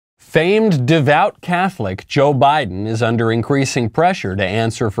Famed devout Catholic Joe Biden is under increasing pressure to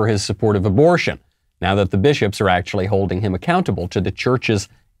answer for his support of abortion, now that the bishops are actually holding him accountable to the church's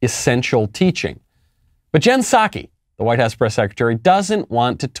essential teaching. But Jen Psaki, the White House press secretary, doesn't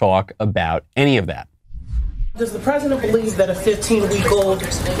want to talk about any of that. Does the president believe that a 15-week-old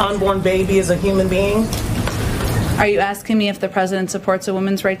unborn baby is a human being? Are you asking me if the president supports a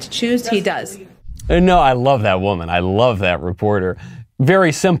woman's right to choose? He does. No, I love that woman. I love that reporter.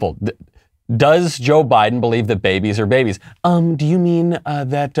 Very simple. Does Joe Biden believe that babies are babies? Do you mean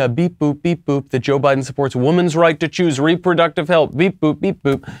that beep boop, that Joe Biden supports a woman's right to choose reproductive health? Beep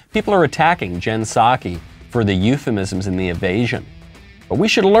boop. People are attacking Jen Psaki for the euphemisms and the evasion. But we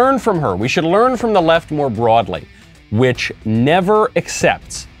should learn from her. We should learn from the left more broadly, which never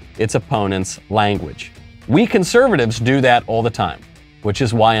accepts its opponent's language. We conservatives do that all the time, which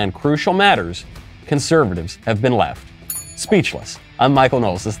is why on crucial matters, conservatives have been left speechless. I'm Michael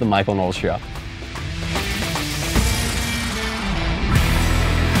Knowles. This is The Michael Knowles Show.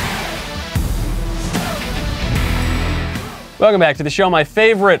 Welcome back to the show. My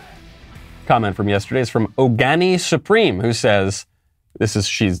comment from yesterday is from Ogani Supreme, who says,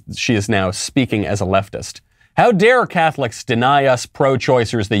 she is now speaking as a leftist. How dare Catholics deny us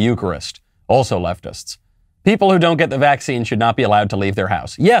pro-choicers the Eucharist? Also leftists. People who don't get the vaccine should not be allowed to leave their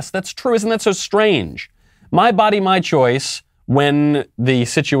house. Yes, that's true. Isn't that so strange? My body, my choice when the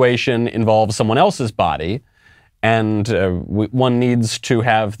situation involves someone else's body, and one needs to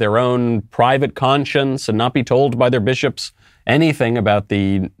have their own private conscience and not be told by their bishops anything about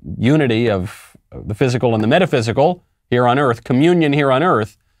the unity of the physical and the metaphysical here on earth, communion here on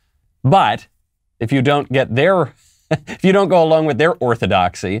earth. But if you don't get if you don't go along with their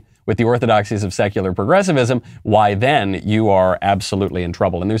orthodoxy, with the orthodoxies of secular progressivism, why then you are absolutely in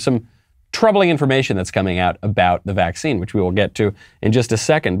trouble. And there's some troubling information that's coming out about the vaccine, which we will get to in just a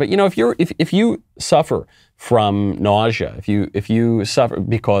second. But if you suffer from nausea, if you suffer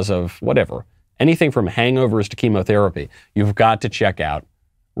because of whatever, anything from hangovers to chemotherapy, you've got to check out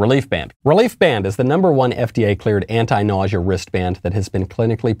Relief Band. Relief Band is the #1 FDA-cleared anti-nausea wristband that has been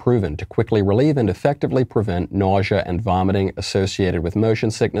clinically proven to quickly relieve and effectively prevent nausea and vomiting associated with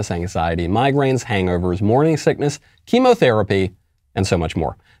motion sickness, anxiety, migraines, hangovers, morning sickness, chemotherapy, and so much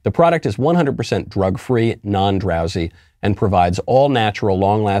more. The product is 100% drug-free, non-drowsy, and provides all-natural,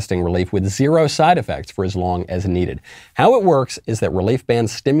 long-lasting relief with zero side effects for as long as needed. How it works is that Relief Band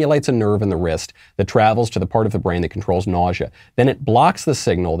stimulates a nerve in the wrist that travels to the part of the brain that controls nausea. Then it blocks the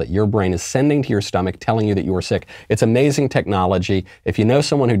signal that your brain is sending to your stomach, telling you that you are sick. It's amazing technology. If you know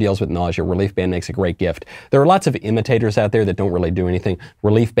someone who deals with nausea, Relief Band makes a great gift. There are lots of imitators out there that don't really do anything.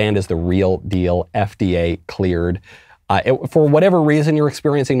 Relief Band is the real deal, FDA cleared. For whatever reason you're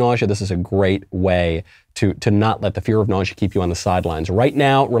experiencing nausea, this is a great way to not let the fear of nausea keep you on the sidelines. Right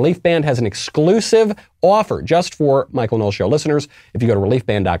now, Relief Band has an exclusive offer just for Michael Knowles Show listeners. If you go to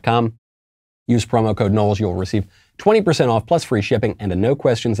reliefband.com, use promo code Knowles, you'll receive 20% off plus free shipping and a no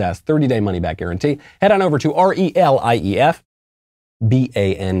questions asked 30-day money-back guarantee. Head on over to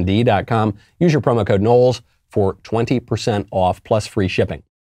reliefband.com. Use your promo code Knowles for 20% off plus free shipping.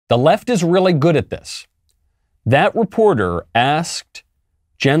 The left is really good at this. That reporter asked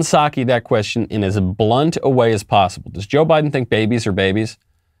Jen Psaki that question in as blunt a way as possible. Does Joe Biden think babies are babies?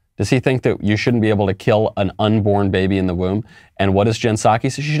 Does he think that you shouldn't be able to kill an unborn baby in the womb? And what does Jen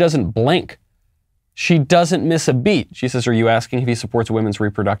Psaki say? She doesn't blink. She doesn't miss a beat. She says, are you asking if he supports women's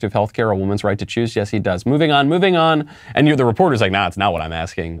reproductive health care, a woman's right to choose? Yes, he does. Moving on. And the reporter's like, nah, it's not what I'm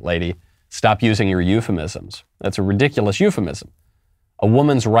asking, lady. Stop using your euphemisms. That's a ridiculous euphemism. A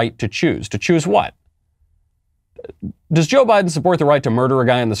woman's right to choose. To choose what? Does Joe Biden support the right to murder a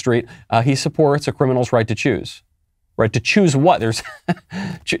guy on the street? He supports a criminal's right to choose. Right to choose what? There's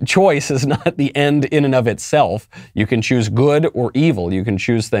choice is not the end in and of itself. You can choose good or evil. You can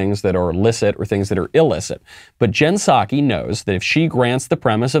choose things that are licit or things that are illicit. But Jen Psaki knows that if she grants the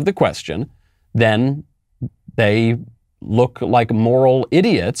premise of the question, then they look like moral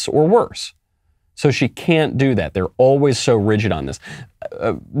idiots or worse. So she can't do that. They're always so rigid on this.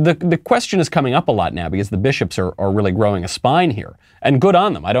 The question is coming up a lot now because the bishops are really growing a spine here. And good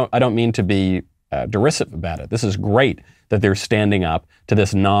on them. I don't mean to be derisive about it. This is great that they're standing up to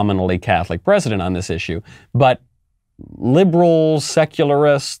this nominally Catholic president on this issue. But liberals,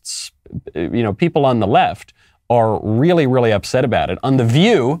 secularists, people on the left are really, really upset about it. On The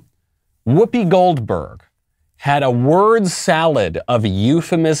View, Whoopi Goldberg had a word salad of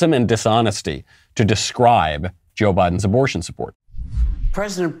euphemism and dishonesty to describe Joe Biden's abortion support.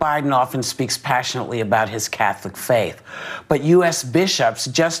 President Biden often speaks passionately about his Catholic faith, but U.S. bishops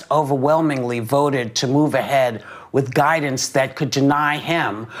just overwhelmingly voted to move ahead with guidance that could deny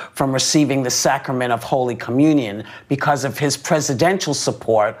him from receiving the sacrament of Holy Communion because of his presidential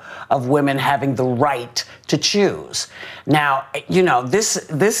support of women having the right to choose. Now, you know, this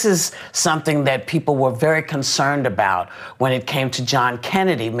is something that people were very concerned about when it came to John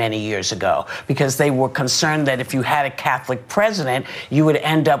Kennedy many years ago, because they were concerned that if you had a Catholic president, you would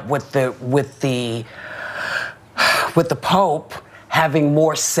end up with the Pope having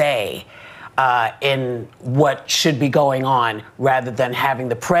more say in what should be going on, rather than having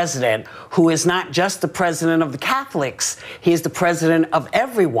the president, who is not just the president of the Catholics, he is the president of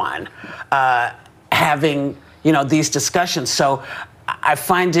everyone, having, you know, these discussions. So I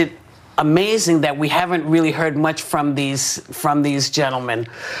find it amazing that we haven't really heard much from these gentlemen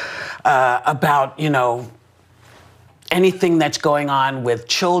about, you know, anything that's going on with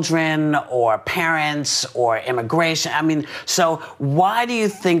children or parents or immigration. I mean, so why do you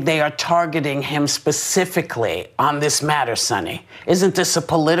think they are targeting him specifically on this matter, Sonny? Isn't this a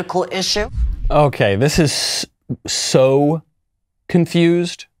political issue? Okay, this is so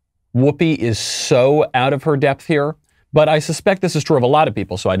confused. Whoopi is so out of her depth here. But I suspect this is true of a lot of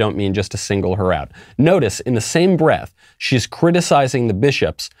people, so I don't mean just to single her out. Notice, in the same breath, she's criticizing the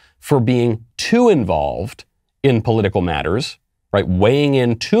bishops for being too involved in political matters, right? Weighing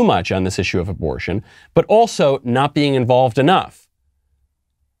in too much on this issue of abortion, but also not being involved enough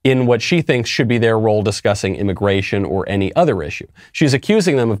in what she thinks should be their role discussing immigration or any other issue. She's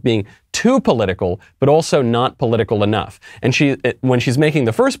accusing them of being too political, but also not political enough. And when she's making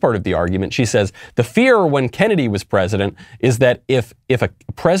the first part of the argument, she says, the fear when Kennedy was president is that if a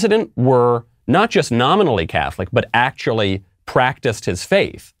president were not just nominally Catholic, but actually practiced his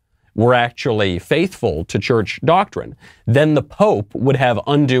faith, were actually faithful to church doctrine, then the Pope would have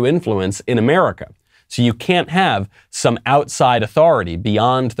undue influence in America. So you can't have some outside authority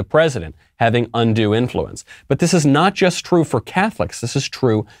beyond the president having undue influence. But this is not just true for Catholics. This is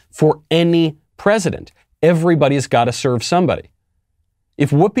true for any president. Everybody's got to serve somebody.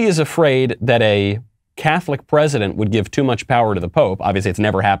 If Whoopi is afraid that a Catholic president would give too much power to the Pope, obviously it's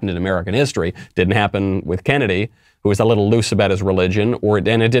never happened in American history, didn't happen with Kennedy, who was a little loose about his religion, and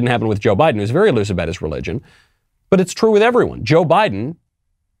it didn't happen with Joe Biden, who's very loose about his religion. But it's true with everyone. Joe Biden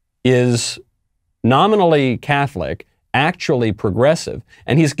is nominally Catholic, actually progressive,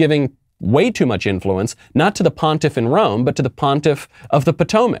 and he's giving way too much influence, not to the pontiff in Rome, but to the pontiff of the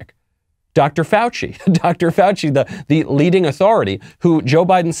Potomac, Dr. Fauci. Dr. Fauci, the leading authority, who Joe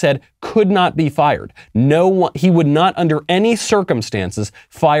Biden said could not be fired. No one, he would not, under any circumstances,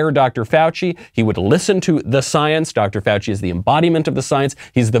 fire Dr. Fauci. He would listen to the science. Dr. Fauci is the embodiment of the science.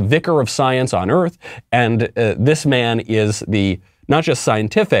 He's the vicar of science on earth. And this man is the, not just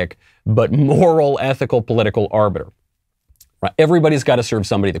scientific, but moral, ethical, political arbiter. Right? Everybody's got to serve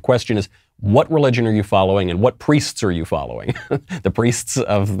somebody. The question is, what religion are you following and what priests are you following? The priests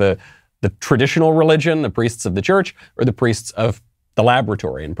of the traditional religion, the priests of the church, or the priests of the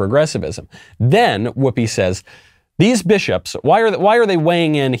laboratory and progressivism? Then Whoopi says, these bishops, why are they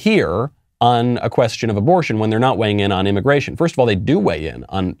weighing in here on a question of abortion when they're not weighing in on immigration? First of all, they do weigh in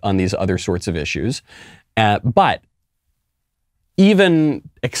on these other sorts of issues. But even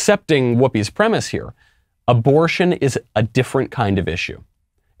accepting Whoopi's premise here, abortion is a different kind of issue.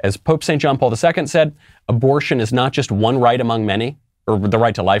 As Pope St. John Paul II said, abortion is not just one right among many, or the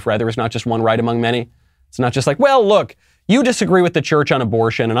right to life, rather, is not just one right among many. It's not just like, well, look, you disagree with the church on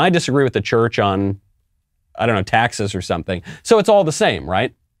abortion, and I disagree with the church on, I don't know, taxes or something. So it's all the same,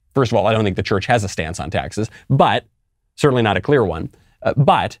 right? First of all, I don't think the church has a stance on taxes, but certainly not a clear one.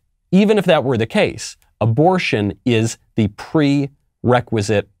 But even if that were the case, abortion is the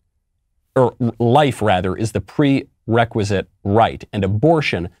prerequisite, or life, rather, is the prerequisite right. And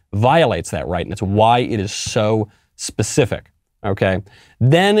abortion violates that right, and it's why it is so specific. Okay.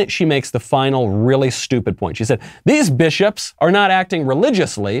 Then she makes the final really stupid point. She said, these bishops are not acting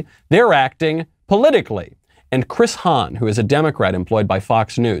religiously, they're acting politically. And Chris Hahn, who is a Democrat employed by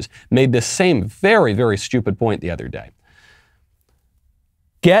Fox News, made this same very, very stupid point the other day.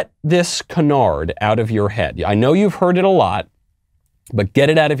 Get this canard out of your head. I know you've heard it a lot, but get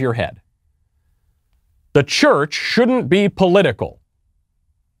it out of your head. The church shouldn't be political.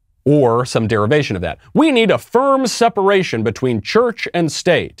 Or some derivation of that. We need a firm separation between church and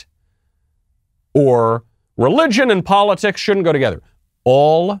state. Or religion and politics shouldn't go together.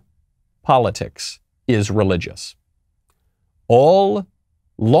 All politics is religious. All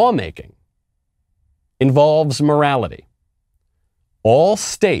lawmaking involves morality. All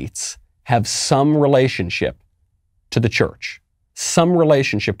states have some relationship to the church, some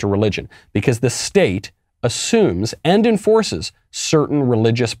relationship to religion, because the state assumes and enforces certain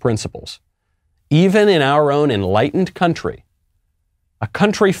religious principles. even in our own enlightened country, a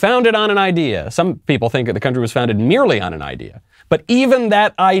country founded on an idea. Some people think that the country was founded merely on an idea. But even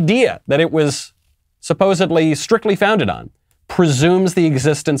that idea that it was supposedly strictly founded on presumes the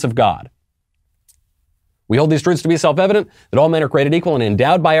existence of God. We hold these truths to be self-evident, that all men are created equal and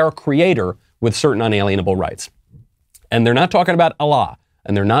endowed by our Creator with certain unalienable rights. And they're not talking about Allah,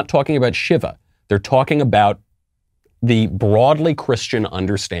 and they're not talking about Shiva. They're talking about the broadly Christian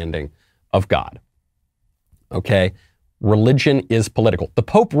understanding of God. Okay? Religion is political. The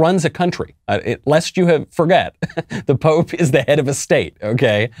Pope runs a country. Lest you forget, the Pope is the head of a state,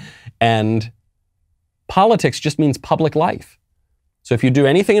 okay? And politics just means public life. So if you do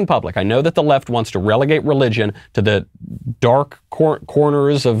anything in public, I know that the left wants to relegate religion to the dark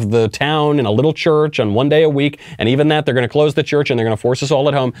corners of the town in a little church on one day a week, and even that, they're going to close the church and they're going to force us all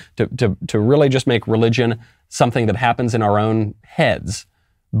at home to really just make religion something that happens in our own heads.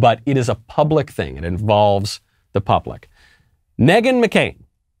 But it is a public thing. It involves the public. Meghan McCain,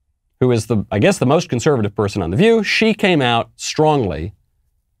 who is I guess the most conservative person on The View, she came out strongly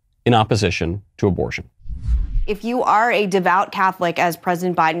in opposition to abortion. If you are a devout Catholic, as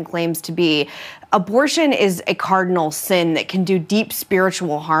President Biden claims to be, abortion is a cardinal sin that can do deep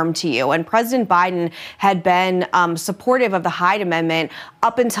spiritual harm to you. And President Biden had been supportive of the Hyde Amendment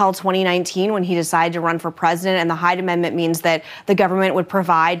up until 2019 when he decided to run for president. And the Hyde Amendment means that the government would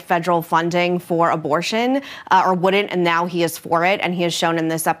provide federal funding for abortion or wouldn't. And now he is for it. And he has shown in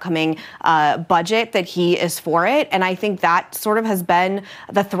this upcoming budget that he is for it. And I think that sort of has been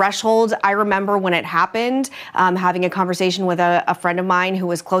the threshold. I remember when it happened, having a conversation with a friend of mine who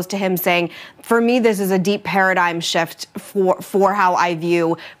was close to him saying, for me, this is a deep paradigm shift for how I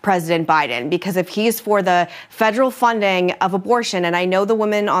view President Biden, because if he's for the federal funding of abortion, and I know the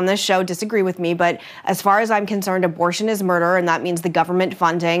women on this show disagree with me, but as far as I'm concerned, abortion is murder, and that means the government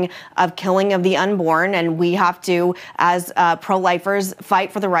funding of killing of the unborn, and we have to, as pro-lifers,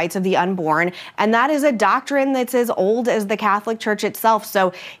 fight for the rights of the unborn, and that is a doctrine that's as old as the Catholic Church itself,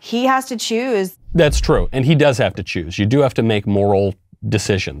 so he has to choose. That's true, and he does have to choose. You do have to make moral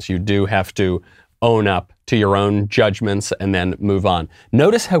decisions. You do have to own up to your own judgments and then move on.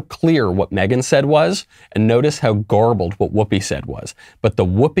 Notice how clear what Meghan said was, and notice how garbled what Whoopi said was. But the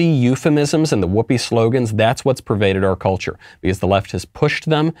Whoopi euphemisms and the Whoopi slogans, that's what's pervaded our culture, because the left has pushed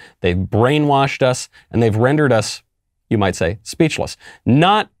them, they've brainwashed us, and they've rendered us, you might say, speechless.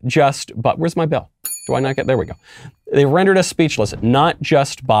 Not just, but where's my bell? Do I not get, there we go. They've rendered us speechless, not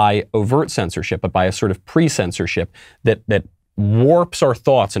just by overt censorship, but by a sort of pre-censorship that warps our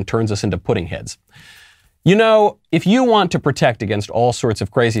thoughts and turns us into pudding heads. You know, if you want to protect against all sorts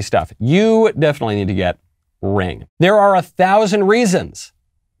of crazy stuff, you definitely need to get Ring. There are 1,000 reasons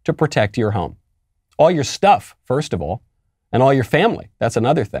to protect your home. All your stuff, first of all, and all your family. That's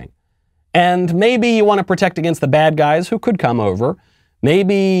another thing. And maybe you want to protect against the bad guys who could come over.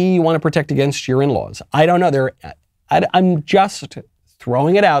 Maybe you want to protect against your in-laws. I don't know. I'm just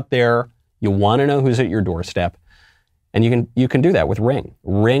throwing it out there. You want to know who's at your doorstep. And you can do that with Ring.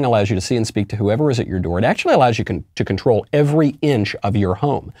 Ring allows you to see and speak to whoever is at your door. It actually allows you to control every inch of your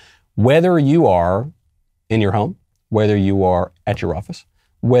home. Whether you are in your home, whether you are at your office,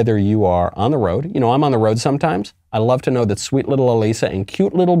 whether you are on the road. You know, I'm on the road sometimes. I love to know that sweet little Elisa and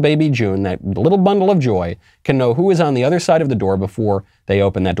cute little baby June, that little bundle of joy, can know who is on the other side of the door before they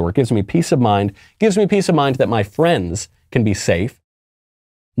open that door. It gives me peace of mind. It gives me peace of mind that my friends can be safe,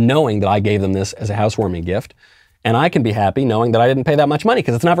 knowing that I gave them this as a housewarming gift. And I can be happy knowing that I didn't pay that much money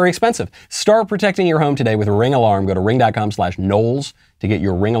because it's not very expensive. Start protecting your home today with Ring Alarm. Go to ring.com/Knowles to get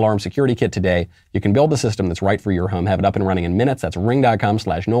your Ring Alarm security kit today. You can build the system that's right for your home, have it up and running in minutes. That's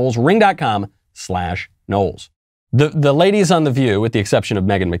ring.com/Knowles, ring.com/Knowles. The ladies on The View, with the exception of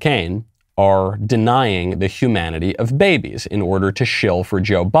Meghan McCain, are denying the humanity of babies in order to shill for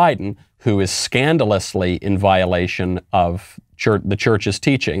Joe Biden, who is scandalously in violation of the church's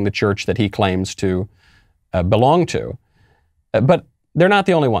teaching, the church that he claims to belong to. But they're not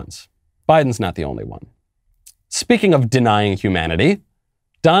the only ones. Biden's not the only one. Speaking of denying humanity,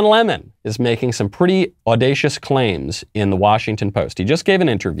 Don Lemon is making some pretty audacious claims in the Washington Post. He just gave an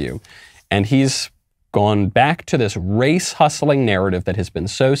interview, and he's gone back to this race-hustling narrative that has been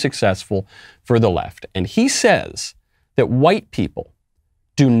so successful for the left. And he says that white people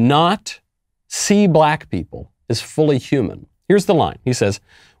do not see black people as fully human. Here's the line. He says,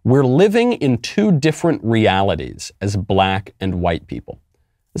 "We're living in two different realities as black and white people."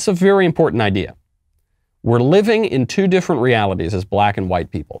 This is a very important idea. We're living in two different realities as black and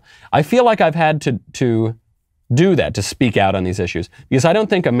white people. I feel like I've had to do that, to speak out on these issues, because I don't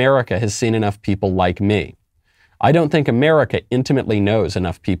think America has seen enough people like me. I don't think America intimately knows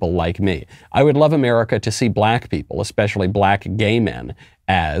enough people like me. I would love America to see black people, especially black gay men,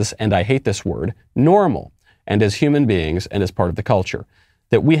 as, and I hate this word, normal, and as human beings and as part of the culture.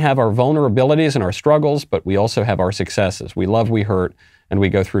 That we have our vulnerabilities and our struggles, but we also have our successes. We love, we hurt, and we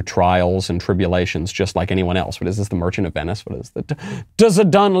go through trials and tribulations just like anyone else. What is this, the Merchant of Venice? What is that? Does a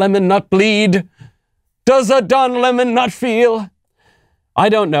Don Lemon not bleed? Does a Don Lemon not feel? I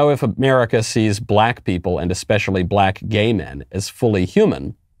don't know if America sees black people, and especially black gay men, as fully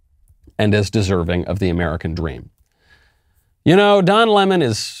human and as deserving of the American dream. You know, Don Lemon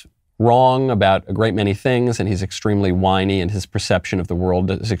is wrong about a great many things, and he's extremely whiny, and his perception of the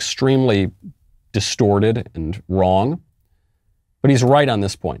world is extremely distorted and wrong. But he's right on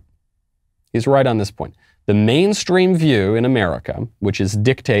this point. He's right on this point. The mainstream view in America, which is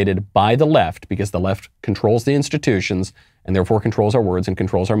dictated by the left, because the left controls the institutions and therefore controls our words and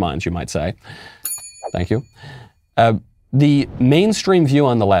controls our minds, you might say. Thank you. The mainstream view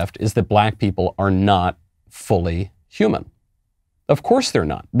on the left is that black people are not fully human. Of course they're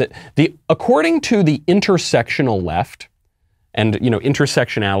not. According to the intersectional left, and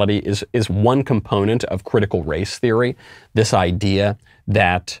intersectionality is one component of critical race theory, this idea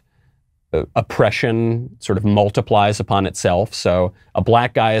that oppression sort of multiplies upon itself. So a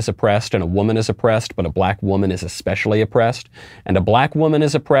black guy is oppressed and a woman is oppressed, but a black woman is especially oppressed, and a black woman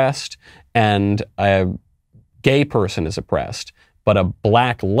is oppressed and a gay person is oppressed, but a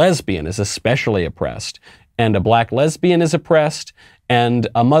black lesbian is especially oppressed, and a black lesbian is oppressed, and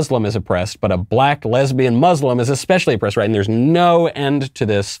a Muslim is oppressed, but a black lesbian Muslim is especially oppressed, right? And there's no end to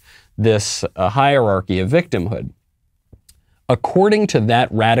this hierarchy of victimhood. According to that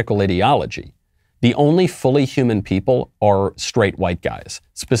radical ideology, the only fully human people are straight white guys,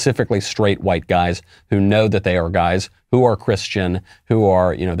 specifically straight white guys who know that they are guys, who are Christian, who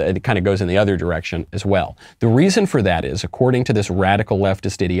are, it kind of goes in the other direction as well. The reason for that is, according to this radical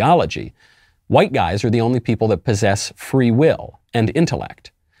leftist ideology, white guys are the only people that possess free will and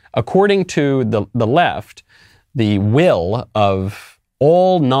intellect. According to the left, the will of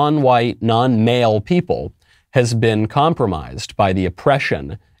all non-white, non-male people has been compromised by the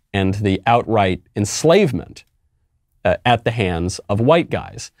oppression and the outright enslavement at the hands of white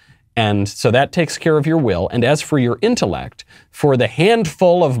guys. And so that takes care of your will. And as for your intellect, for the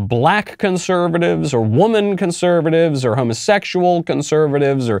handful of black conservatives or woman conservatives or homosexual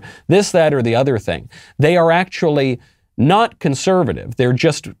conservatives or this, that, or the other thing, they are actually not conservative. They're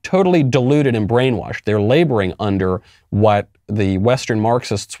just totally deluded and brainwashed. They're laboring under what the Western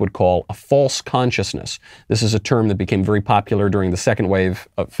Marxists would call a false consciousness. This is a term that became very popular during the second wave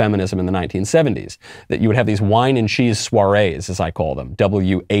of feminism in the 1970s, that you would have these wine and cheese soirees, as I call them,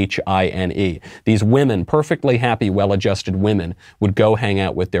 WHINE. These women, perfectly happy, well-adjusted women, would go hang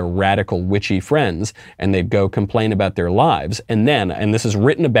out with their radical, witchy friends, and they'd go complain about their lives. And then, and this is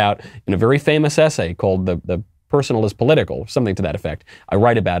written about in a very famous essay called The Personal is Political, something to that effect. I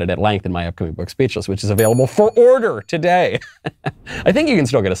write about it at length in my upcoming book, Speechless, which is available for order today. I think you can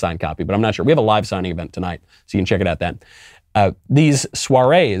still get a signed copy, but I'm not sure. We have a live signing event tonight, so you can check it out then. These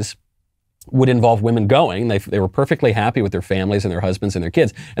soirees would involve women going. They were perfectly happy with their families and their husbands and their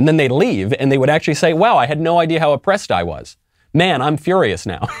kids. And then they'd leave, and they would actually say, wow, I had no idea how oppressed I was. Man, I'm furious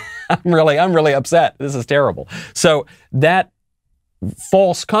now. I'm really upset. This is terrible. So that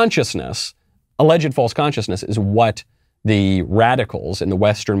false consciousness, alleged false consciousness, is what the radicals in the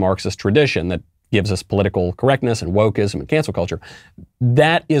Western Marxist tradition that gives us political correctness and wokeism and cancel culture,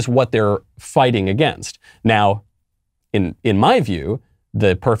 that is what they're fighting against. Now, in my view,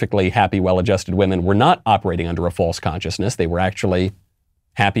 the perfectly happy, well-adjusted women were not operating under a false consciousness. They were actually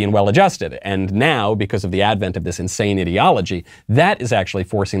happy and well-adjusted. And now, because of the advent of this insane ideology, that is actually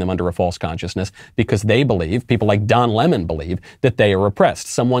forcing them under a false consciousness, because they believe, people like Don Lemon believe, that they are oppressed.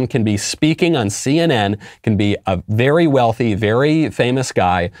 Someone can be speaking on CNN, can be a very wealthy, very famous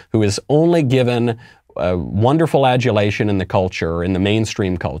guy who is only given wonderful adulation in the culture, in the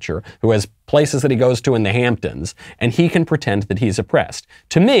mainstream culture, who has places that he goes to in the Hamptons, and he can pretend that he's oppressed.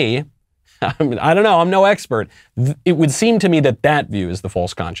 To me, I don't know, I'm no expert. It would seem to me that that view is the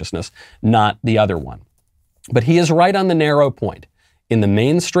false consciousness, not the other one. But he is right on the narrow point. In the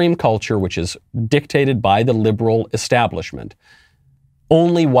mainstream culture, which is dictated by the liberal establishment,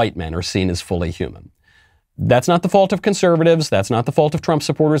 only white men are seen as fully human. That's not the fault of conservatives. That's not the fault of Trump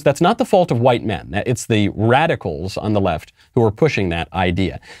supporters. That's not the fault of white men. It's the radicals on the left who are pushing that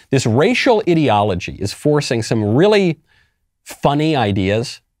idea. This racial ideology is forcing some really funny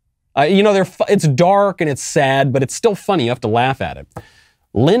ideas. It's dark and it's sad, but it's still funny. You have to laugh at it.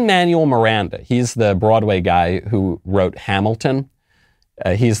 Lin-Manuel Miranda, he's the Broadway guy who wrote Hamilton.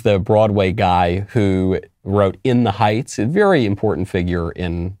 He's the Broadway guy who wrote In the Heights, a very important figure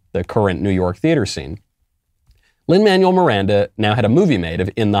in the current New York theater scene. Lin-Manuel Miranda now had a movie made of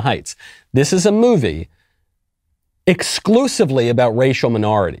In the Heights. This is a movie exclusively about racial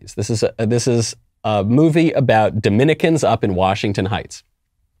minorities. This is a movie about Dominicans up in Washington Heights.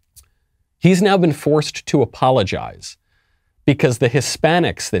 He's now been forced to apologize because the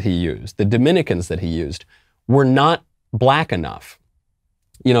Hispanics that he used, the Dominicans that he used, were not black enough.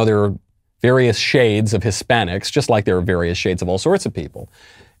 You know, there are various shades of Hispanics, just like there are various shades of all sorts of people.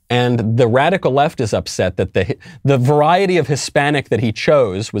 And the radical left is upset that the variety of Hispanic that he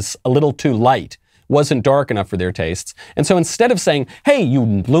chose was a little too light, wasn't dark enough for their tastes. And so instead of saying, hey, you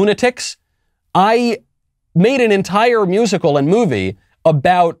lunatics, I made an entire musical and movie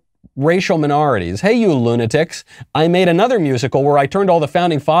about racial minorities. Hey, you lunatics, I made another musical where I turned all the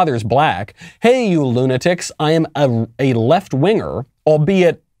founding fathers black. Hey, you lunatics, I am a left-winger,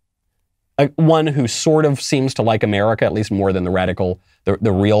 albeit one who sort of seems to like America, at least more than the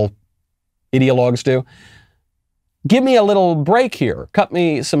real ideologues do. Give me a little break here. Cut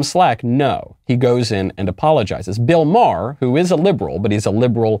me some slack. No. He goes in and apologizes. Bill Maher, who is a liberal, but he's a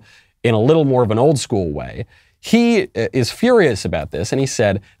liberal in a little more of an old school way, he is furious about this, and he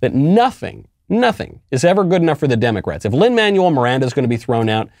said that nothing is ever good enough for the Democrats. If Lin-Manuel Miranda is going to be thrown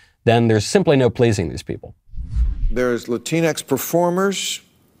out, then there's simply no pleasing these people. There's Latinx performers,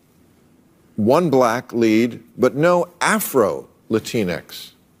 one black lead, but no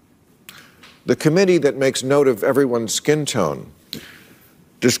Afro-Latinx. The committee that makes note of everyone's skin tone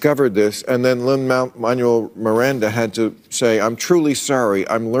discovered this, and then Lin-Manuel Miranda had to say, I'm truly sorry.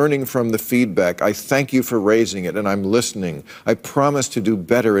 I'm learning from the feedback. I thank you for raising it, and I'm listening. I promise to do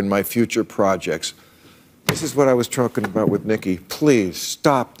better in my future projects. This is what I was talking about with Nikki. Please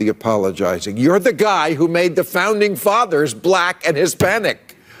stop the apologizing. You're the guy who made the founding fathers black and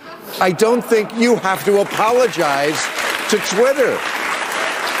Hispanic. I don't think you have to apologize to Twitter.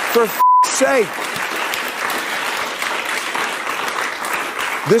 For f***'s sake.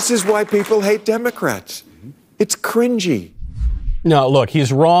 This is why people hate Democrats. It's cringy. No, look,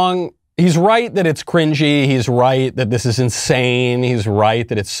 he's wrong. He's right that it's cringy. He's right that this is insane. He's right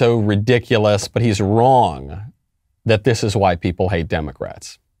that it's so ridiculous. But he's wrong that this is why people hate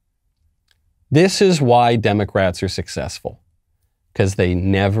Democrats. This is why Democrats are successful. Because they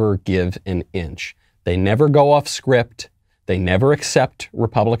never give an inch. They never go off script. They never accept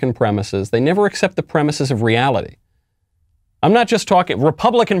Republican premises. They never accept the premises of reality. I'm not just talking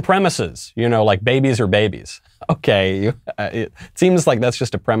Republican premises, you know, like babies are babies. Okay, it seems like that's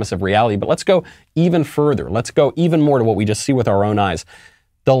just a premise of reality, but let's go even further. Let's go even more to what we just see with our own eyes.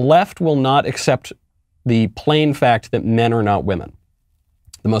 The left will not accept the plain fact that men are not women.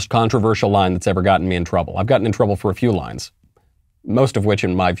 The most controversial line that's ever gotten me in trouble. I've gotten in trouble for a few lines, most of which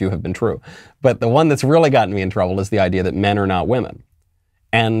in my view have been true. But the one that's really gotten me in trouble is the idea that men are not women.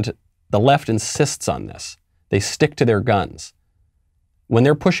 And the left insists on this. They stick to their guns. When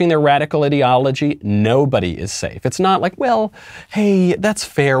they're pushing their radical ideology, nobody is safe. It's not like, well, hey, that's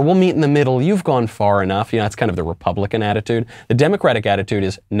fair. We'll meet in the middle. You've gone far enough. You know, that's kind of the Republican attitude. The Democratic attitude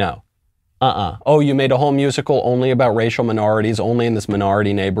is no. Oh, you made a whole musical only about racial minorities, only in this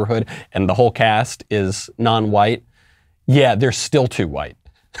minority neighborhood, and the whole cast is non-white. Yeah, they're still too white.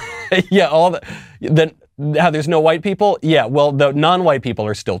 Yeah, how there's no white people? Yeah, well, the non-white people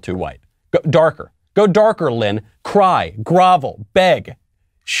are still too white. Go darker. Go darker, Lynn. Cry, grovel, beg.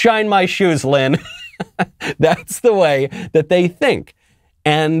 Shine my shoes, Lynn. That's the way that they think.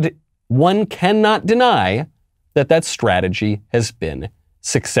 And one cannot deny that that strategy has been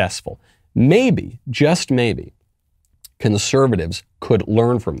successful. Maybe, just maybe, conservatives could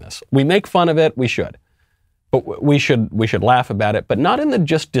learn from this. We make fun of it, we should. But we should laugh about it, but not in the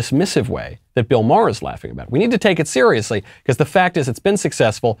just dismissive way that Bill Maher is laughing about. We need to take it seriously because the fact is it's been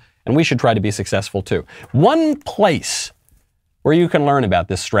successful and we should try to be successful too. One place where you can learn about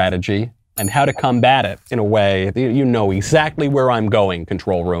this strategy and how to combat it in a way, you know exactly where I'm going,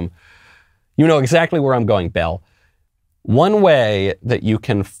 control room. You know exactly where I'm going, Bell. One way that you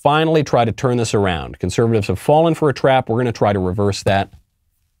can finally try to turn this around, conservatives have fallen for a trap, we're going to try to reverse that,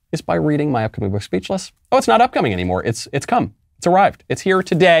 is by reading my upcoming book, Speechless. Oh, it's not upcoming anymore. It's come. It's arrived. It's here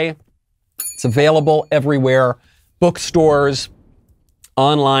today. It's available everywhere. Bookstores,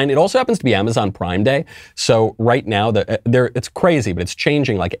 online. It also happens to be Amazon Prime Day. So right now, it's crazy, but it's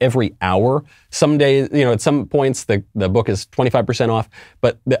changing like every hour. Some days, you know, at some points, the book is 25% off.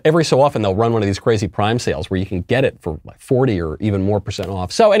 But every so often, they'll run one of these crazy Prime sales where you can get it for like 40 or even more %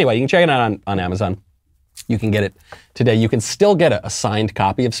 off. So anyway, you can check it out on Amazon. You can get it today. You can still get a signed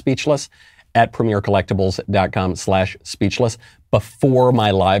copy of Speechless at premiercollectibles.com/speechless. before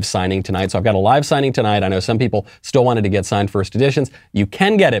my live signing tonight. So I've got a live signing tonight. I know some people still wanted to get signed first editions. You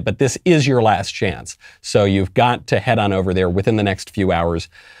can get it, but this is your last chance. So you've got to head on over there within the next few hours.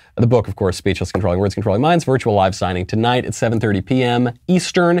 The book, of course, Speechless, Controlling Words, Controlling Minds, virtual live signing tonight at 7:30 p.m.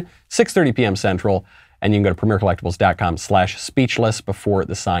 Eastern, 6:30 p.m. Central. And you can go to premiercollectibles.com/speechless before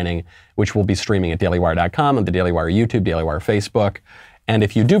the signing, which will be streaming at dailywire.com, on the Daily Wire YouTube, Daily Wire Facebook. And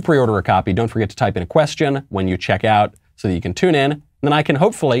if you do pre-order a copy, don't forget to type in a question when you check out so that you can tune in. And then I can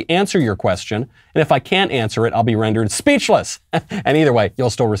hopefully answer your question. And if I can't answer it, I'll be rendered speechless. And either way,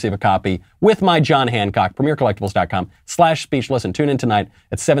 you'll still receive a copy with my John Hancock, premiercollectibles.com/speechless. And tune in tonight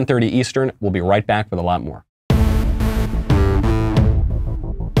at 7:30 Eastern. We'll be right back with a lot more.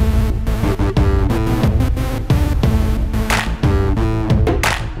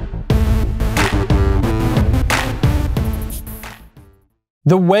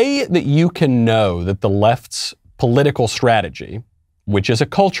 The way that you can know that the left's political strategy, which is a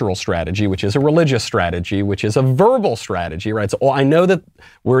cultural strategy, which is a religious strategy, which is a verbal strategy, right? So I know that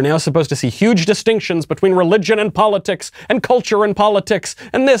we're now supposed to see huge distinctions between religion and politics and culture and politics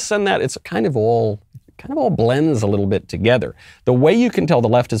and this and that. It's kind of all blends a little bit together. The way you can tell the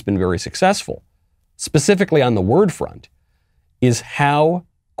left has been very successful, specifically on the word front, is how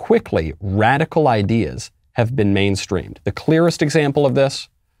quickly radical ideas have been mainstreamed. The clearest example of this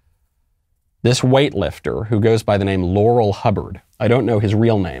weightlifter who goes by the name Laurel Hubbard. I don't know his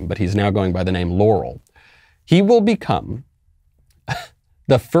real name, but he's now going by the name Laurel. He will become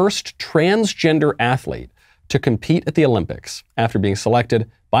the first transgender athlete to compete at the Olympics after being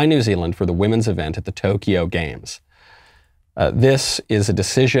selected by New Zealand for the women's event at the Tokyo Games. This is a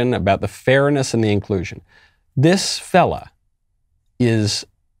decision about the fairness and the inclusion. This fella is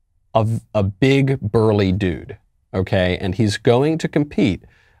a big, burly dude, okay? And he's going to compete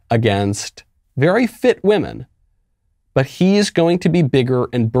against very fit women, but he's going to be bigger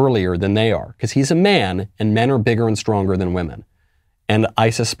and burlier than they are because he's a man and men are bigger and stronger than women. And I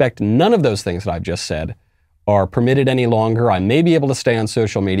suspect none of those things that I've just said are permitted any longer. I may be able to stay on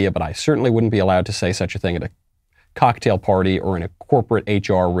social media, but I certainly wouldn't be allowed to say such a thing at a cocktail party or in a corporate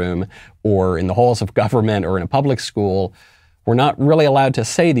HR room or in the halls of government or in a public school. We're not really allowed to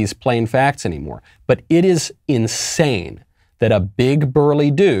say these plain facts anymore. But it is insane that a big burly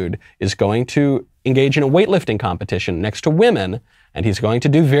dude is going to engage in a weightlifting competition next to women, and he's going to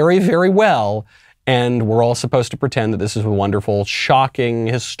do very, very well. And we're all supposed to pretend that this is a wonderful, shocking,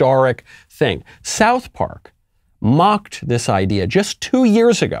 historic thing. South Park mocked this idea just 2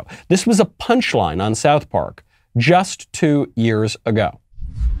 years ago. This was a punchline on South Park just 2 years ago.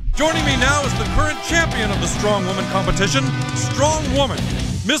 Joining me now is the current champion of the Strong Woman competition, Strong Woman.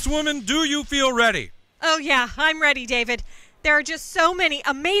 Miss Woman, do you feel ready? Oh yeah, I'm ready, David. There are just so many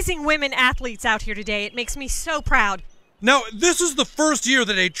amazing women athletes out here today. It makes me so proud. Now, this is the first year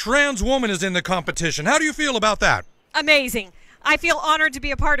that a trans woman is in the competition. How do you feel about that? Amazing. I feel honored to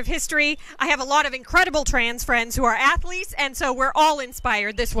be a part of history. I have a lot of incredible trans friends who are athletes, and so we're all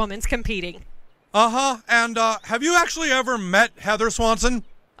inspired this woman's competing. Uh-huh. And have you actually ever met Heather Swanson?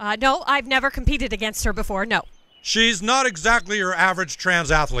 No, I've never competed against her before, no. She's not exactly your average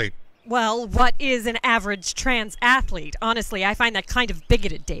trans athlete. Well, what is an average trans athlete? Honestly, I find that kind of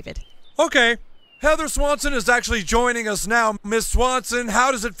bigoted, David. Okay. Heather Swanson is actually joining us now. Miss Swanson,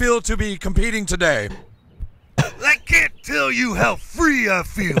 how does it feel to be competing today? I can't tell you how free I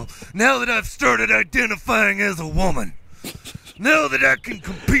feel now that I've started identifying as a woman. Now that I can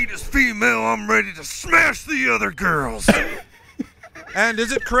compete as female, I'm ready to smash the other girls. And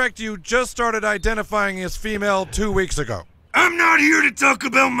is it correct you just started identifying as female 2 weeks ago? I'm not here to talk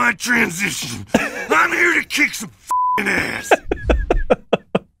about my transition. I'm here to kick some f***ing ass.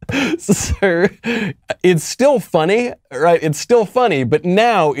 Sir, it's still funny, right? It's still funny, but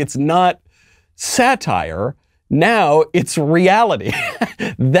now it's not satire. Now it's reality.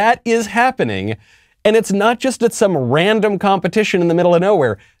 That is happening. And it's not just at some random competition in the middle of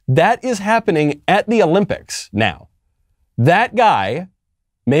nowhere. That is happening at the Olympics now. That guy,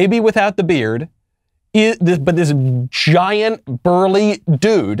 maybe without the beard, but this giant, burly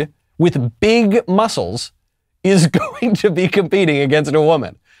dude with big muscles is going to be competing against a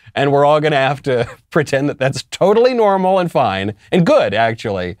woman. And we're all going to have to pretend that that's totally normal and fine and good,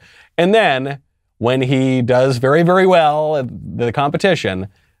 actually. And then when he does very, very well at the competition,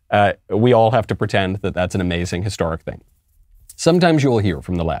 we all have to pretend that that's an amazing, historic thing. Sometimes you will hear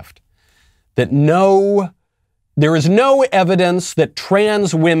from the left that there is no evidence that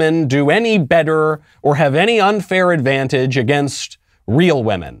trans women do any better or have any unfair advantage against real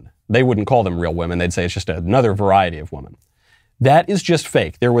women. They wouldn't call them real women. They'd say it's just another variety of women. That is just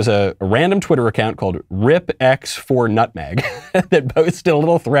fake. There was a random Twitter account called RipX4Nutmeg that posted a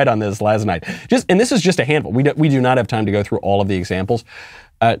little thread on this last night. And this is just a handful. We do not have time to go through all of the examples.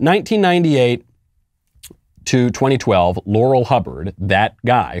 1998 to 2012, Laurel Hubbard, that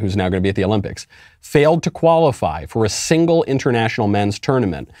guy who's now going to be at the Olympics, failed to qualify for a single international men's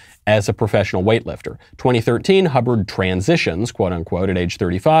tournament as a professional weightlifter. 2013, Hubbard transitions, quote unquote, at age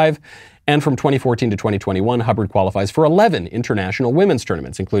 35. And from 2014 to 2021, Hubbard qualifies for 11 international women's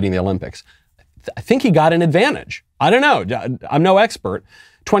tournaments, including the Olympics. I think he got an advantage. I don't know. I'm no expert.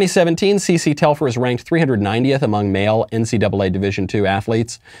 2017, CC Telfer is ranked 390th among male NCAA Division II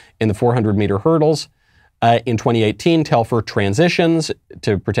athletes in the 400-meter hurdles. In 2018, Telfer transitions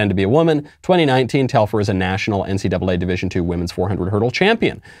to pretend to be a woman. 2019, Telfer is a national NCAA Division II women's 400 hurdle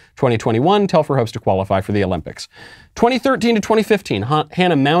champion. 2021, Telfer hopes to qualify for the Olympics. 2013 to 2015,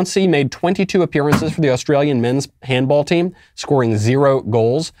 Hannah Mounsey made 22 appearances for the Australian men's handball team, scoring 0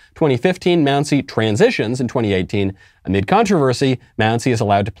 goals. 2015, Mounsey transitions. In 2018, amid controversy, Mounsey is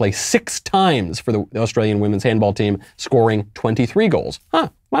allowed to play 6 times for the Australian women's handball team, scoring 23 goals.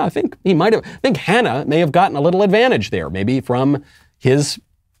 Well, I think Hannah may have gotten a little advantage there, maybe from his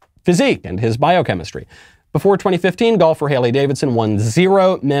physique and his biochemistry. Before 2015, golfer Haley Davidson won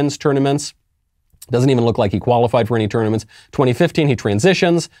 0 men's tournaments. Doesn't even look like he qualified for any tournaments. 2015, he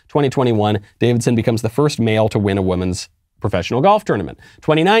transitions. 2021, Davidson becomes the first male to win a women's professional golf tournament.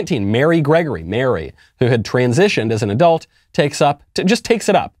 2019, Mary Gregory, who had transitioned as an adult, takes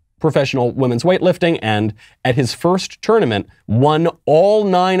it up. Professional women's weightlifting, and at his first tournament won all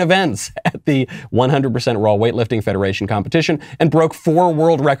 9 events at the 100% Raw Weightlifting Federation competition and broke 4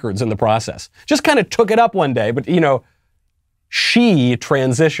 world records in the process. Just kind of took it up one day, but she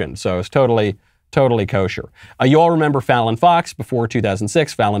transitioned, so it's totally kosher. You all remember Fallon Fox. Before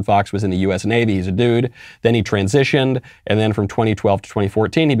 2006, Fallon Fox was in the U.S. Navy. He's a dude. Then he transitioned, and then from 2012 to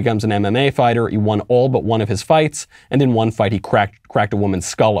 2014, he becomes an MMA fighter. He won all but one of his fights, and in one fight, he cracked a woman's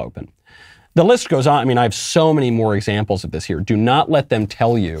skull open. The list goes on. I mean, I have so many more examples of this here. Do not let them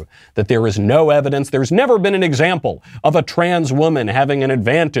tell you that there is no evidence. There's never been an example of a trans woman having an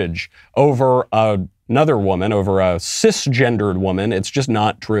advantage over another woman, over a cisgendered woman. It's just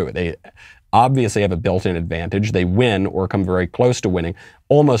not true. They obviously have a built-in advantage. They win or come very close to winning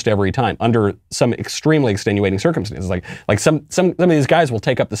almost every time under some extremely extenuating circumstances. Like some of these guys will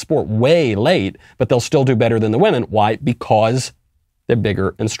take up the sport way late, but they'll still do better than the women. Why? Because they're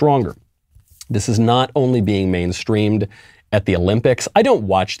bigger and stronger. This is not only being mainstreamed at the Olympics. I don't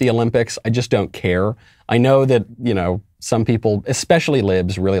watch the Olympics. I just don't care. I know that, some people, especially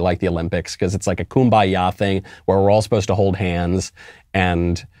libs, really like the Olympics because it's like a kumbaya thing where we're all supposed to hold hands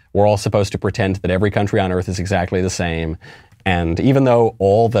and we're all supposed to pretend that every country on earth is exactly the same. And even though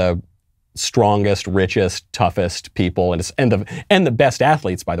all the strongest, richest, toughest people and the best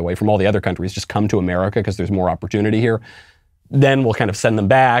athletes, by the way, from all the other countries just come to America because there's more opportunity here, then we'll kind of send them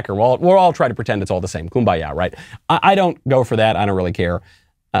back, or we'll all try to pretend it's all the same. Kumbaya, right? I don't go for that. I don't really care.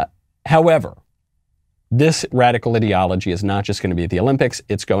 However, this radical ideology is not just going to be at the Olympics.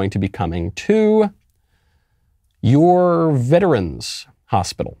 It's going to be coming to your veterans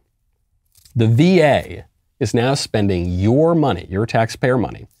hospital. The VA is now spending your money, your taxpayer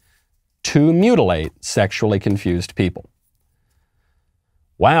money, to mutilate sexually confused people.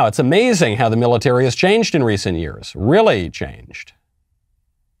 Wow, it's amazing how the military has changed in recent years. Really changed.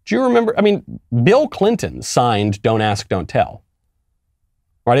 Do you remember? I mean, Bill Clinton signed Don't Ask, Don't Tell.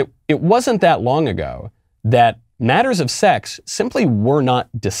 Right? It wasn't that long ago that matters of sex simply were not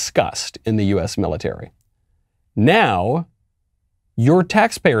discussed in the U.S. military. Now, your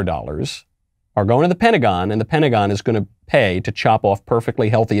taxpayer dollars are going to the Pentagon, and the Pentagon is going to pay to chop off perfectly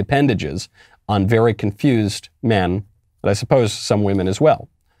healthy appendages on very confused men, but I suppose some women as well.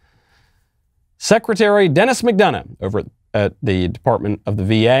 Secretary Dennis McDonough over at the Department of the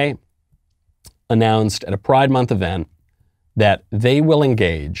VA announced at a Pride Month event that they will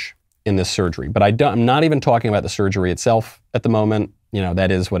engage in this surgery. But I'm not even talking about the surgery itself at the moment.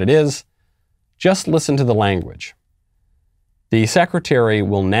 That is what it is. Just listen to the language. The secretary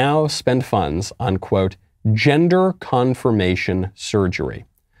will now spend funds on, quote, gender confirmation surgery,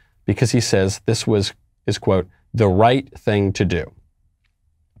 because he says this is, quote, the right thing to do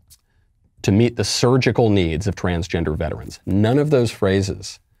to meet the surgical needs of transgender veterans. None of those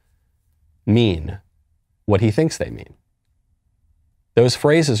phrases mean what he thinks they mean. Those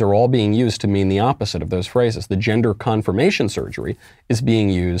phrases are all being used to mean the opposite of those phrases. The gender confirmation surgery is being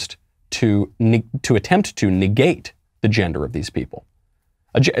used to attempt to negate the gender of these people.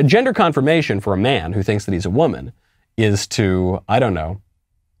 A gender confirmation for a man who thinks that he's a woman is to, I don't know,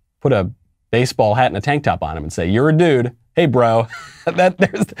 put a baseball hat and a tank top on him and say, you're a dude, Hey, bro,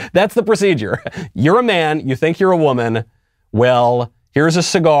 that's the procedure. You're a man. You think you're a woman. Well, here's a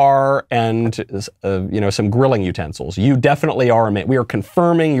cigar and some grilling utensils. You definitely are a man. We are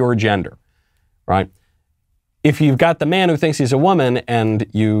confirming your gender, right? If you've got the man who thinks he's a woman and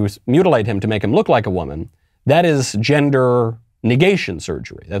you mutilate him to make him look like a woman, that is gender negation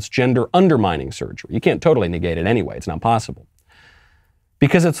surgery. That's gender undermining surgery. You can't totally negate it anyway. It's not possible.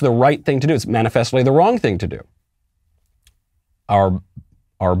 Because it's the right thing to do. It's manifestly the wrong thing to do.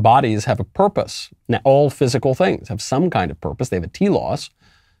 Our bodies have a purpose. Now, all physical things have some kind of purpose. They have a telos.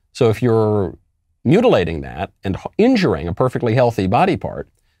 So if you're mutilating that and injuring a perfectly healthy body part,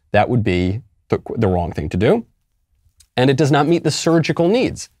 that would be the wrong thing to do. And it does not meet the surgical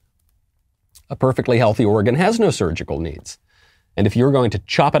needs. A perfectly healthy organ has no surgical needs. And if you're going to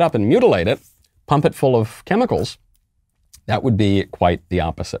chop it up and mutilate it, pump it full of chemicals, that would be quite the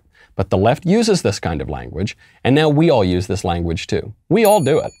opposite. But the left uses this kind of language, and now we all use this language too. We all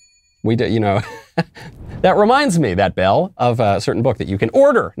do it. We do, that reminds me, that bell, of a certain book that you can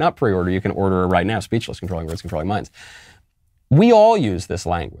order, not pre-order, you can order right now, Speechless, Controlling Words, Controlling Minds. We all use this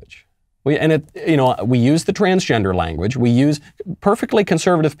language. We use the transgender language. We use perfectly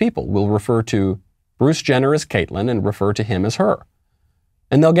conservative people will refer to Bruce Jenner as Caitlyn and refer to him as her.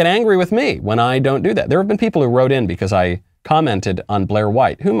 And they'll get angry with me when I don't do that. There have been people who wrote in because I commented on Blair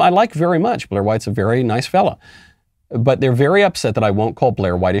White, whom I like very much. Blair White's a very nice fella. But they're very upset that I won't call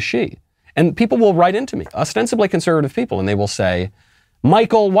Blair White a she. And people will write into me, ostensibly conservative people, and they will say,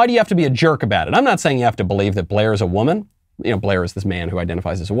 Michael, why do you have to be a jerk about it? I'm not saying you have to believe that Blair is a woman. Blair is this man who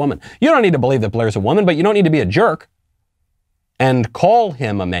identifies as a woman. You don't need to believe that Blair's a woman, but you don't need to be a jerk and call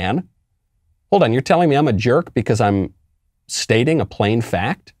him a man. Hold on, you're telling me I'm a jerk because I'm stating a plain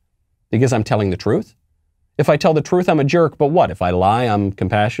fact? Because I'm telling the truth? If I tell the truth, I'm a jerk, but what? If I lie, I'm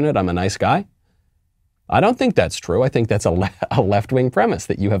compassionate, I'm a nice guy? I don't think that's true. I think that's a left-wing premise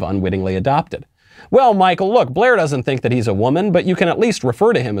that you have unwittingly adopted. Well, Michael, look, Blair doesn't think that he's a woman, but you can at least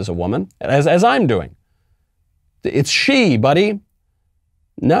refer to him as a woman, as I'm doing. It's she, buddy.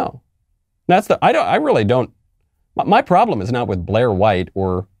 No. I really don't. My problem is not with Blair White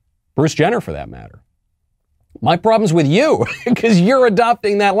or Bruce Jenner for that matter. My problem's with you, because you're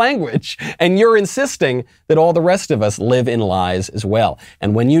adopting that language and you're insisting that all the rest of us live in lies as well.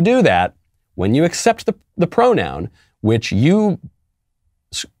 And when you do that, when you accept the pronoun, which you,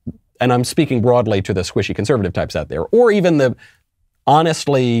 and I'm speaking broadly to the squishy conservative types out there, or even the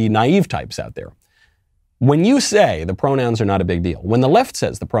honestly naive types out there, when you say the pronouns are not a big deal, when the left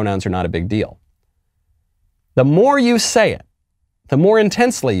says the pronouns are not a big deal, the more you say it, the more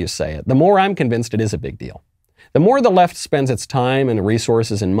intensely you say it, the more I'm convinced it is a big deal. The more the left spends its time and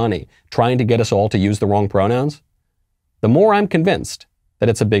resources and money trying to get us all to use the wrong pronouns, the more I'm convinced that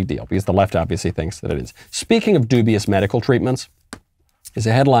it's a big deal, because the left obviously thinks that it is. Speaking of dubious medical treatments, there's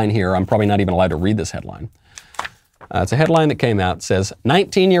a headline here. I'm probably not even allowed to read this headline. It's a headline that came out. It says,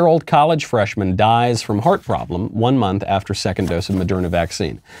 19-year-old college freshman dies from heart problem 1 month after second dose of Moderna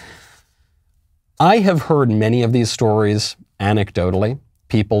vaccine. I have heard many of these stories anecdotally.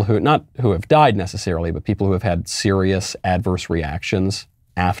 People not who have died necessarily, but people who have had serious adverse reactions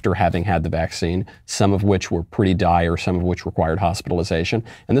after having had the vaccine, some of which were pretty dire, some of which required hospitalization.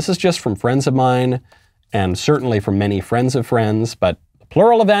 And this is just from friends of mine, and certainly from many friends of friends, but the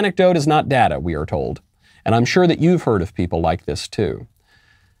plural of anecdote is not data, we are told. And I'm sure that you've heard of people like this too.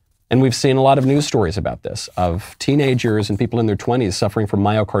 And we've seen a lot of news stories about this, of teenagers and people in their 20s suffering from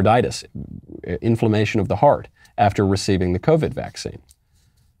myocarditis, inflammation of the heart, after receiving the COVID vaccine.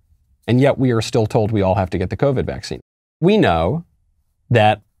 And yet we are still told we all have to get the COVID vaccine. We know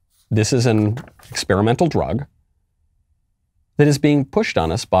that this is an experimental drug that is being pushed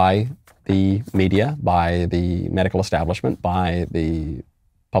on us by the media, by the medical establishment, by the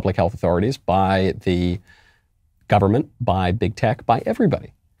public health authorities, by the government, by big tech, by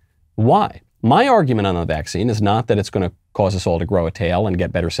everybody. Why? My argument on the vaccine is not that it's going to cause us all to grow a tail and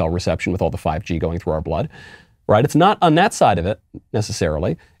get better cell reception with all the 5G going through our blood, right? It's not on that side of it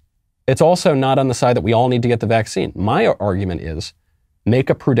necessarily. It's also not on the side that we all need to get the vaccine. My argument is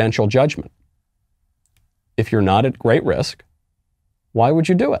make a prudential judgment. If you're not at great risk, why would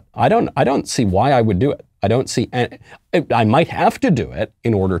you do it? I don't see why I would do it. I might have to do it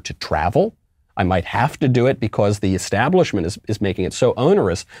in order to travel. I might have to do it because the establishment is making it so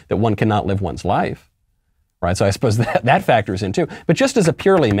onerous that one cannot live one's life, right? So I suppose that factors in too. But just as a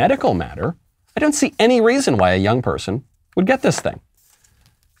purely medical matter, I don't see any reason why a young person would get this thing.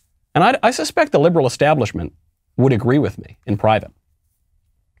 And I suspect the liberal establishment would agree with me in private.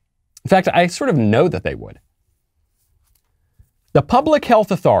 In fact, I sort of know that they would. The public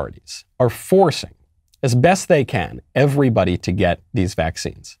health authorities are forcing as best they can, everybody to get these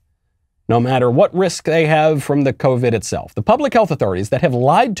vaccines, no matter what risk they have from the COVID itself. The public health authorities that have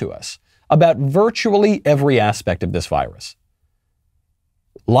lied to us about virtually every aspect of this virus,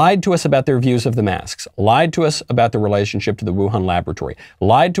 lied to us about their views of the masks, lied to us about the relationship to the Wuhan laboratory,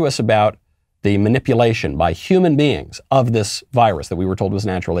 lied to us about the manipulation by human beings of this virus that we were told was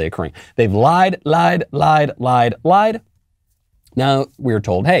naturally occurring. They've lied. Now we're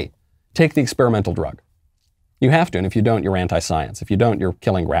told, hey, take the experimental drug. You have to, and if you don't, you're anti-science. If you don't, you're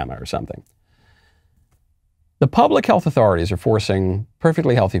killing grandma or something. The public health authorities are forcing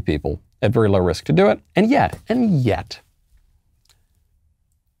perfectly healthy people at very low risk to do it, and yet,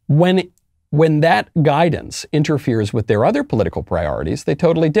 when that guidance interferes with their other political priorities, they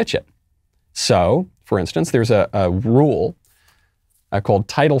totally ditch it. So, for instance, there's a rule called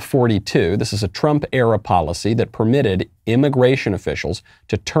Title 42. This is a Trump-era policy that permitted immigration officials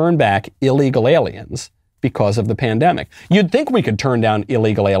to turn back illegal aliens because of the pandemic. You'd think we could turn down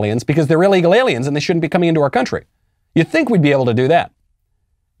illegal aliens because they're illegal aliens and they shouldn't be coming into our country. You'd think we'd be able to do that.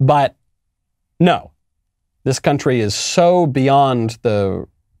 But no, this country is so beyond the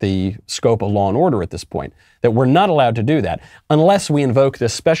scope of law and order at this point that we're not allowed to do that unless we invoke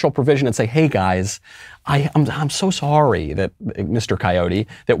this special provision and say, hey guys, I'm so sorry that, Mr. Coyote,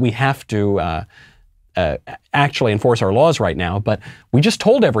 that we have to actually enforce our laws right now, but we just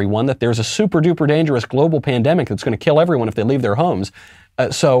told everyone that there's a super duper dangerous global pandemic that's going to kill everyone if they leave their homes.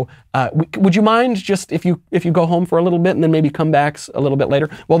 So would you mind just if you go home for a little bit and then maybe come back a little bit later?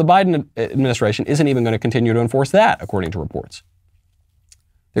 Well, the Biden administration isn't even going to continue to enforce that, according to reports.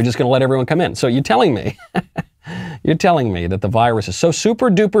 They're just going to let everyone come in. So you're telling me that the virus is so super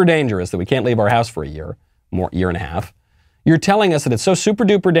duper dangerous that we can't leave our house for a year and a half. You're telling us that it's so super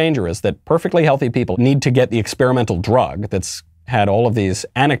duper dangerous that perfectly healthy people need to get the experimental drug that's had all of these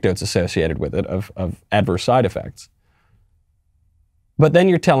anecdotes associated with it of adverse side effects. But then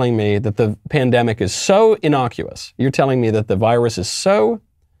you're telling me that the pandemic is so innocuous. You're telling me that the virus is so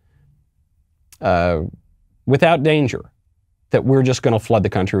without danger that we're just going to flood the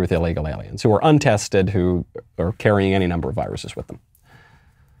country with illegal aliens who are untested, who are carrying any number of viruses with them.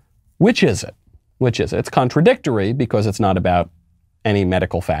 Which is it? It's contradictory because it's not about any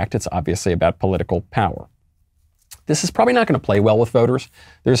medical fact. It's obviously about political power. This is probably not going to play well with voters.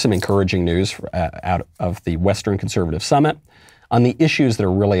 There's some encouraging news out of the Western Conservative Summit on the issues that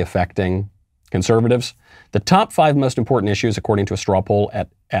are really affecting conservatives. The top 5 most important issues, according to a straw poll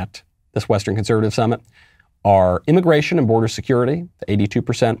at this Western Conservative Summit, are immigration and border security,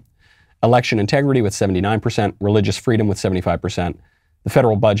 82%, election integrity with 79%, religious freedom with 75%, the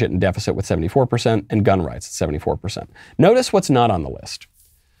federal budget and deficit with 74%, and gun rights at 74%. Notice what's not on the list.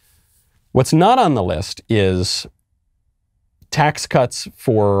 What's not on the list is tax cuts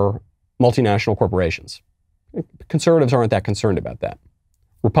for multinational corporations. Conservatives aren't that concerned about that.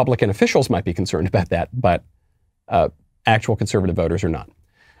 Republican officials might be concerned about that, but actual conservative voters are not.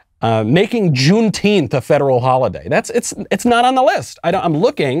 Making Juneteenth a federal holiday. It's not on the list. I'm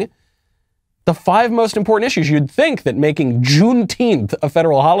looking. The 5 most important issues, you'd think that making Juneteenth a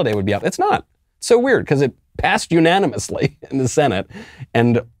federal holiday would be up. It's not. It's so weird because it passed unanimously in the Senate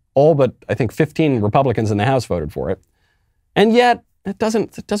and all but, I think, 15 Republicans in the House voted for it. And yet it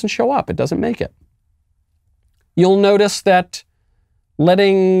doesn't show up. It doesn't make it. You'll notice that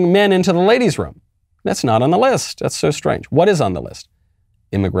letting men into the ladies' room, that's not on the list. That's so strange. What is on the list?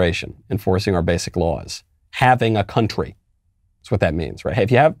 Immigration, enforcing our basic laws, having a country. That's what that means, right? Hey,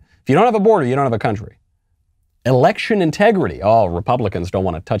 if you don't have a border, you don't have a country. Election integrity. Oh, Republicans don't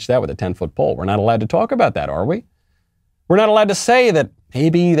want to touch that with a 10-foot pole. We're not allowed to talk about that, are we? We're not allowed to say that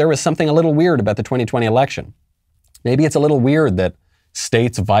maybe there was something a little weird about the 2020 election. Maybe it's a little weird that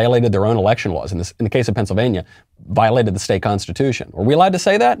states violated their own election laws. In the case of Pennsylvania, violated the state constitution. Are we allowed to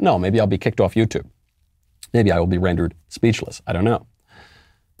say that? No, maybe I'll be kicked off YouTube. Maybe I will be rendered speechless. I don't know.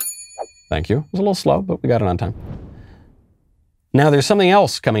 Thank you. It was a little slow, but we got it on time. Now, there's something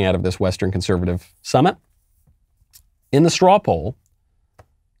else coming out of this Western Conservative Summit. In the straw poll,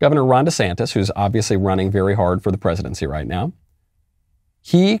 Governor Ron DeSantis, who's obviously running very hard for the presidency right now,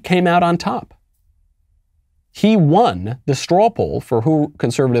 he came out on top. He won the straw poll for who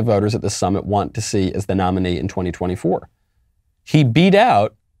conservative voters at the summit want to see as the nominee in 2024. He beat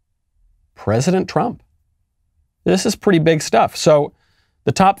out President Trump. This is pretty big stuff. So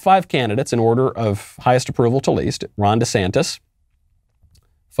the top 5 candidates in order of highest approval to least: Ron DeSantis,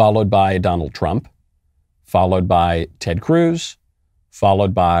 followed by Donald Trump, followed by Ted Cruz,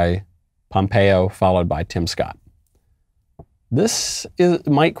 followed by Pompeo, followed by Tim Scott. This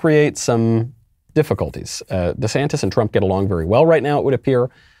might create some difficulties. DeSantis and Trump get along very well right now, it would appear.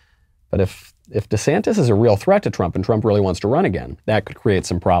 But if if DeSantis is a real threat to Trump and Trump really wants to run again, that could create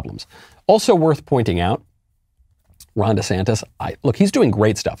some problems. Also worth pointing out, Ron DeSantis, look, he's doing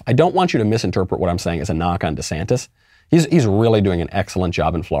great stuff. I don't want you to misinterpret what I'm saying as a knock on DeSantis. He's really doing an excellent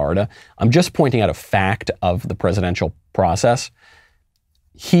job in Florida. I'm just pointing out a fact of the presidential process.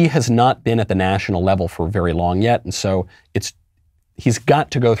 He has not been at the national level for very long yet, and so he's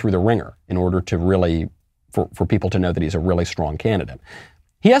got to go through the ringer in order to really, for people to know that he's a really strong candidate.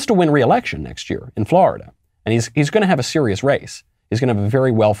 He has to win re-election next year in Florida, and he's going to have a serious race. He's going to have a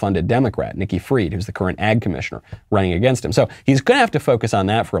very well-funded Democrat, Nikki Fried, who's the current ag commissioner, running against him. So he's going to have to focus on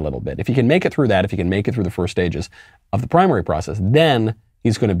that for a little bit. If he can make it through that, if he can make it through the first stages of the primary process, then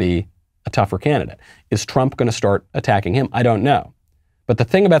he's going to be a tougher candidate. Is Trump going to start attacking him? I don't know. But the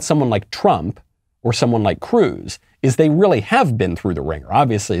thing about someone like Trump or someone like Cruz is they really have been through the ringer.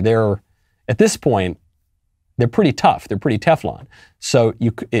 Obviously, at this point, they're pretty tough. They're pretty Teflon. So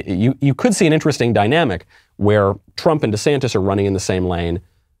you could see an interesting dynamic where Trump and DeSantis are running in the same lane.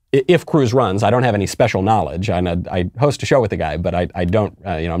 If Cruz runs, I don't have any special knowledge. I host a show with the guy, but I don't,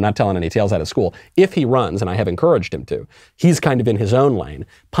 I'm not telling any tales out of school. If he runs, and I have encouraged him to, he's kind of in his own lane.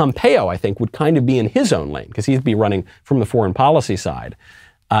 Pompeo, I think, would kind of be in his own lane because he'd be running from the foreign policy side.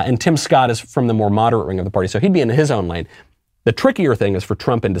 And Tim Scott is from the more moderate wing of the party, so he'd be in his own lane. The trickier thing is for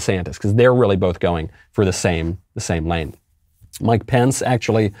Trump and DeSantis because they're really both going for the same lane. Mike Pence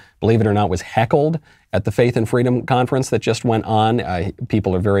actually, believe it or not, was heckled at the Faith and Freedom Conference that just went on.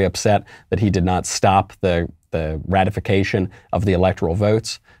 People are very upset that he did not stop the ratification of the electoral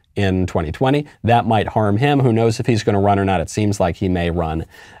votes in 2020. That might harm him. Who knows if he's going to run or not? It seems like he may run.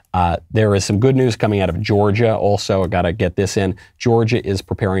 There is some good news coming out of Georgia. Also, I got to get this in. Georgia is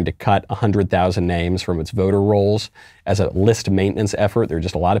preparing to cut 100,000 names from its voter rolls as a list maintenance effort. There are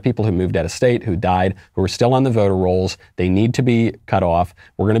just a lot of people who moved out of state, who died, who are still on the voter rolls. They need to be cut off.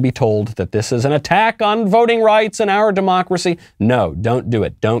 We're going to be told that this is an attack on voting rights and our democracy. No, don't do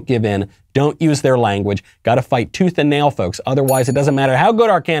it. Don't give in. Don't use their language. Got to fight tooth and nail, folks. Otherwise, it doesn't matter how good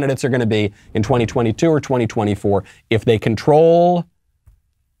our candidates are going to be in 2022 or 2024. If they control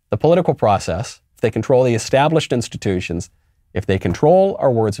the political process, if they control the established institutions, if they control our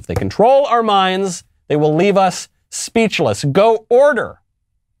words, if they control our minds, they will leave us speechless. Go order.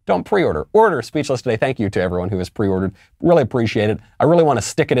 Don't pre-order. Order Speechless today. Thank you to everyone who has pre-ordered. Really appreciate it. I really want to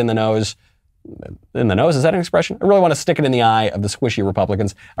stick it in the nose. In the nose, is that an expression? I really want to stick it in the eye of the squishy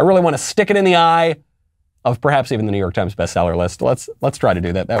Republicans. I really want to stick it in the eye of perhaps even the New York Times bestseller list. Let's try to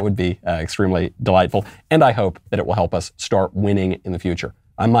do that. That would be extremely delightful. And I hope that it will help us start winning in the future.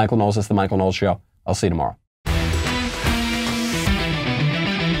 I'm Michael Knowles. This is The Michael Knowles Show. I'll see you tomorrow.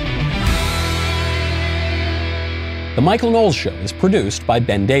 The Michael Knowles Show is produced by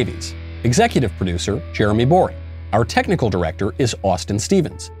Ben Davies. Executive producer, Jeremy Boring. Our technical director is Austin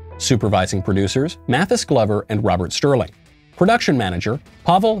Stevens. Supervising producers, Mathis Glover and Robert Sterling. Production manager,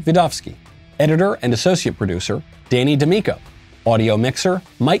 Pavel Vidovsky. Editor and associate producer, Danny D'Amico. Audio mixer,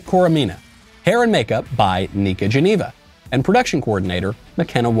 Mike Coromina. Hair and makeup by Nika Geneva. And production coordinator,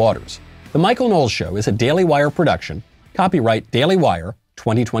 McKenna Waters. The Michael Knowles Show is a Daily Wire production. Copyright Daily Wire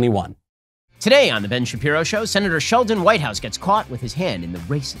 2021. Today on The Ben Shapiro Show, Senator Sheldon Whitehouse gets caught with his hand in the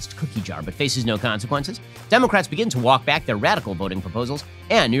racist cookie jar but faces no consequences. Democrats begin to walk back their radical voting proposals,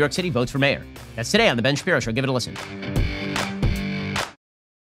 and New York City votes for mayor. That's today on The Ben Shapiro Show. Give it a listen.